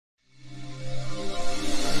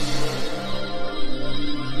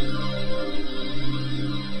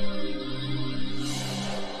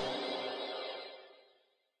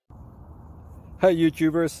Hey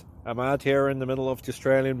YouTubers, I'm out here in the middle of the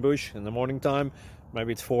Australian bush in the morning time.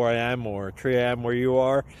 Maybe it's 4 a.m. or 3 a.m. where you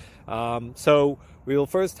are. So we will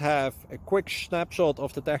first have a quick snapshot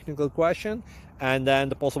of the technical question and then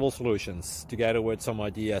the possible solutions, together with some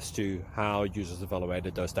ideas to how users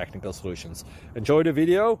evaluated those technical solutions. Enjoy the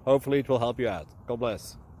video, hopefully it will help you out. God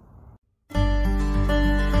bless.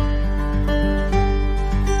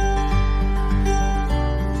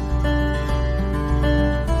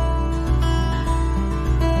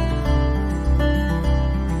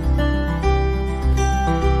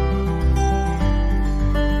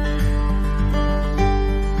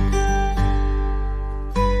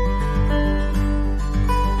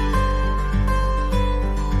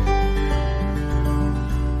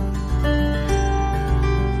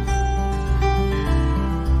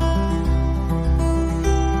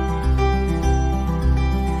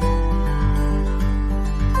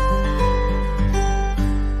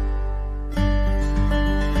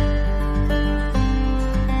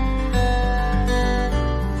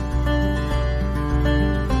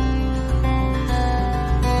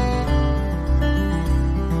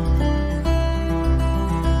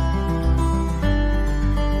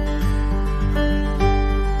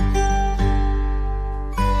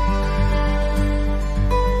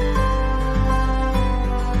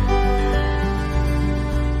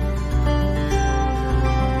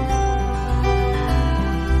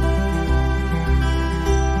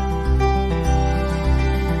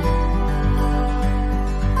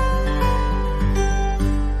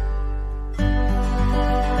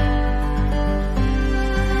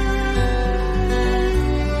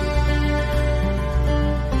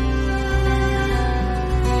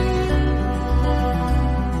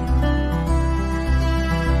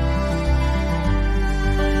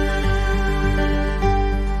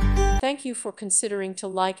 Thank you for considering to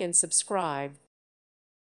like and subscribe.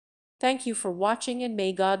 Thank you for watching, and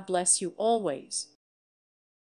may God bless you always.